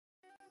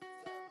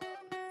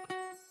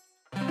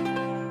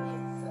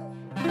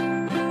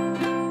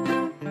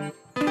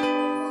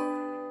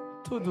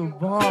Tudo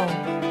bom?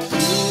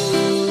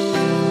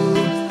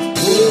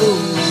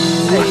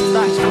 Mais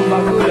tarde com o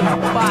bagulho,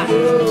 rapaz.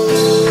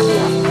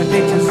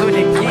 Cadê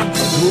Zone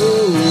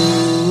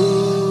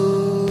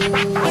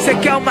Cê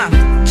quer uma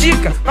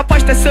dica? Não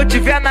aposta se eu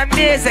tiver na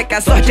mesa. É que a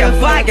sorte é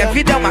vaga, a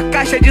vida é uma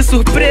caixa de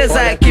surpresa.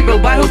 É que meu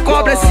bairro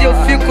cobra se eu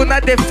fico na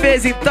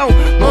defesa. Então,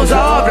 mãos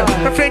à obra,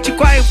 pra frente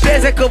com a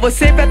empresa. É que eu vou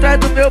sempre atrás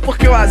do meu,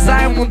 porque o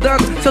azar é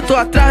mundano. Se eu tô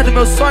atrás do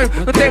meu sonho,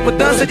 não tem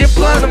mudança de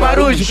plano,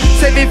 marujo.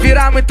 Cê me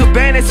virar muito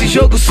bem nesse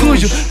jogo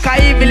sujo.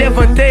 Caí, me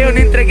levantei, eu não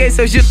entreguei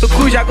seu dito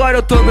cujo. Agora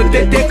eu tô no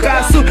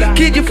TTK,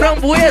 que de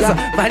framboesa.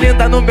 Mais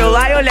linda no meu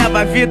lar, eu levo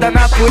a vida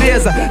na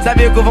pureza. Os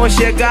amigos vão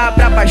chegar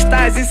pra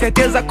pastar as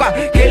incertezas com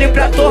aquele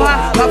pra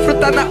torrar a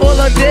fruta na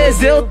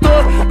holandesa. Eu tô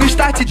no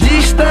start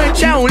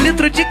distante, é 1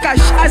 litro de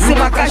cachaça e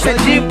uma caixa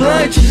de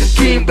blunt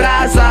que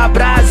embrasa,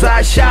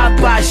 brasa,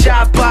 chapa,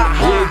 chapa.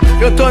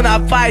 Eu tô na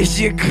paz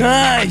de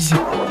ganja.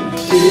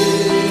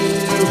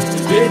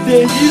 Eu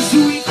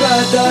eternizo em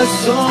cada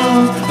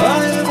som,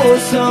 a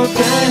emoção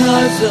tem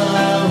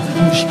razão.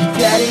 Os que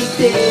querem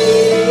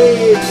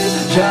ter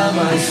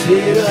jamais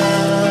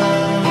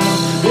serão.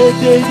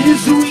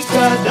 Eternizo em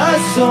cada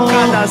som,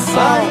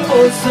 a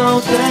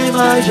emoção tem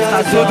mais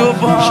razão. Tá tudo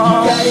bom. Os que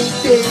querem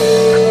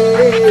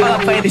ter. Fala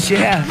pra ele,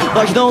 Xeré.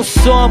 Nós não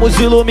somos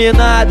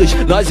iluminados,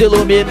 nós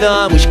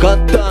iluminamos,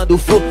 cantando o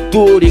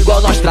futuro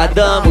igual nós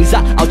tradamos.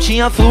 A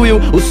altinha fluiu,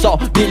 o sol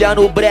brilha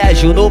no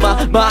brejo,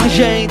 numa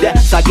margem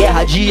dessa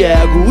guerra de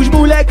ego. Os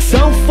moleques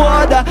são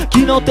foda,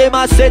 que não tem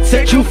macete,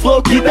 sente o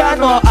flow que dá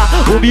nó.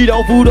 1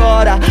 milhão por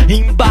hora,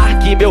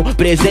 embarque, meu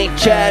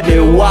presente é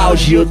meu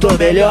auge, eu tô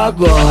melhor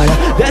agora.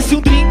 Desce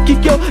um drink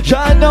que eu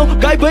já não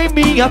caibo em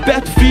mim,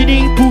 aperto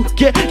fininho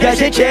porque que a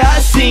gente é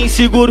assim.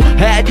 Seguro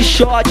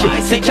headshot,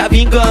 sente a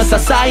vingança,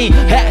 sai em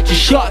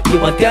headshot,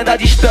 mantendo a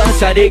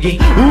distância,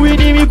 neguinho. O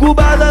inimigo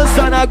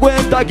balança, não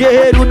aguenta,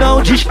 guerreiro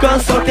não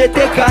descansa. O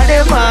TTK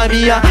nema,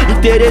 minha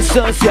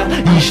interessância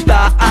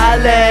está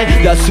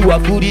além da sua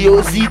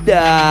curiosidade.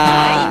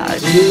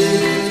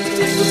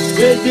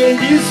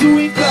 Eternizo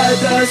em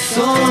cada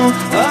som,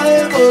 a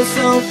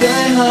emoção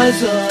tem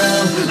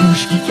razão.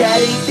 Os que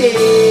querem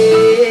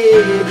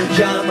ter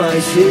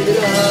jamais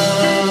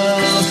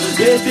serão.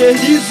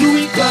 Eternizo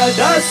em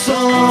cada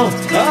som,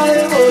 a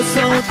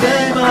emoção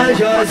tem mais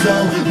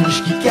razão. Os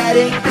que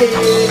querem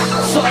ter,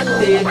 só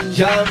ter,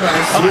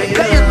 jamais serão.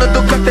 Caindo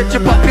do canto de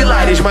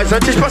papilares, mas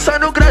antes passar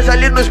no gás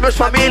ali nos meus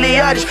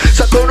familiares.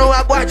 Só tô no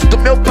aguarde do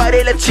meu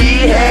parelhete.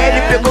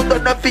 Ele pegou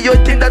Dona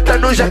Fiote, ainda tá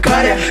no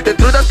jacaré.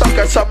 Dentro da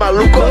toca só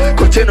maluco,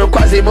 curtindo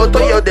quase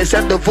motor. E eu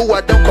descendo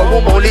voadão como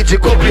um mão de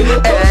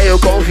copiloto. É, eu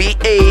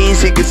confiei,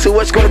 segui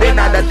suas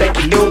coordenadas até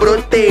que eu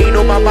brotei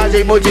numa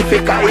base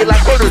modificar e lá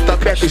quando tá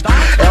perto.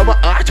 É uma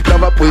arte,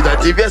 prova pros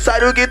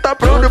adversário que tá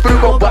pronto pro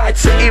combate.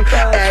 Sim,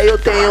 é, eu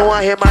tenho um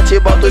arremate,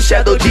 boto o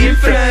shadow de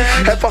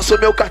frente. Reforço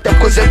meu cartel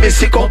com os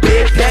MC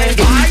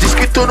competentes. Diz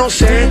que tu não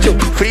sente o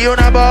frio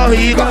na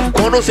barriga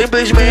quando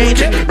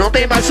simplesmente não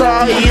tem mais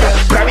saída.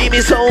 Pra mim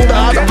missão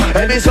dada,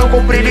 é missão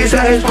cumprida. E se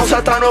a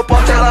responsa tá no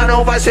porte, ela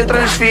não vai ser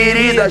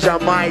transferida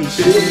jamais.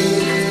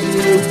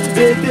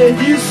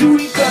 Eternizo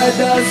em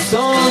cada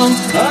som,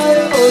 a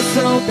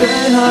emoção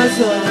tem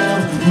razão.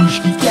 Os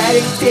que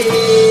querem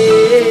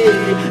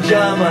ter,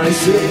 jamais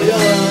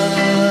serão.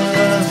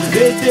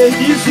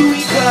 Eternizo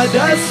em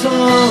cada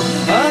som,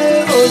 a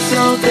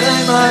emoção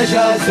tem mais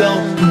razão.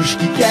 Os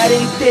que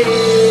querem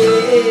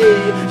ter,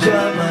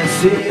 jamais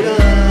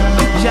serão.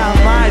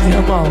 Jamais,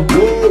 irmão.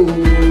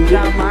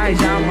 Jamais,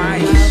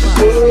 jamais.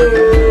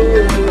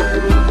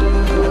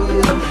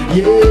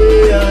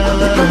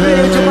 No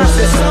meio de uma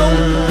sessão.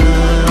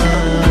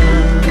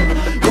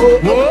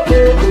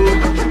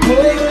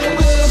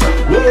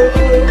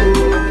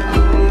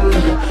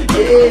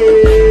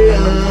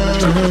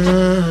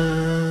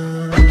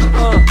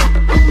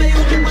 No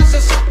meio de uma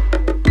sessão.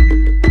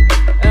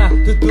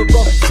 Tudo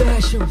bom,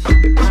 Sessions.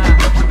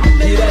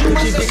 Direto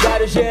de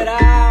Vigário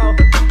Geral.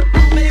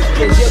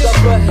 QG do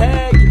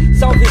Afro-Reg.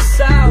 Salve,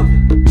 salve.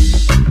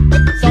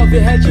 Salve,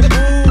 Red Bull.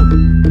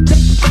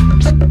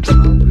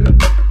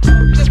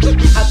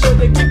 A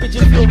toda a equipe de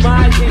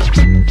filmagem,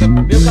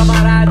 meu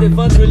camarada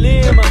Evandro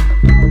Lima,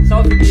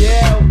 salve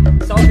Biel,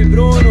 salve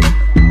Bruno,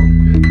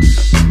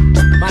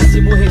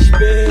 máximo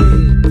respeito.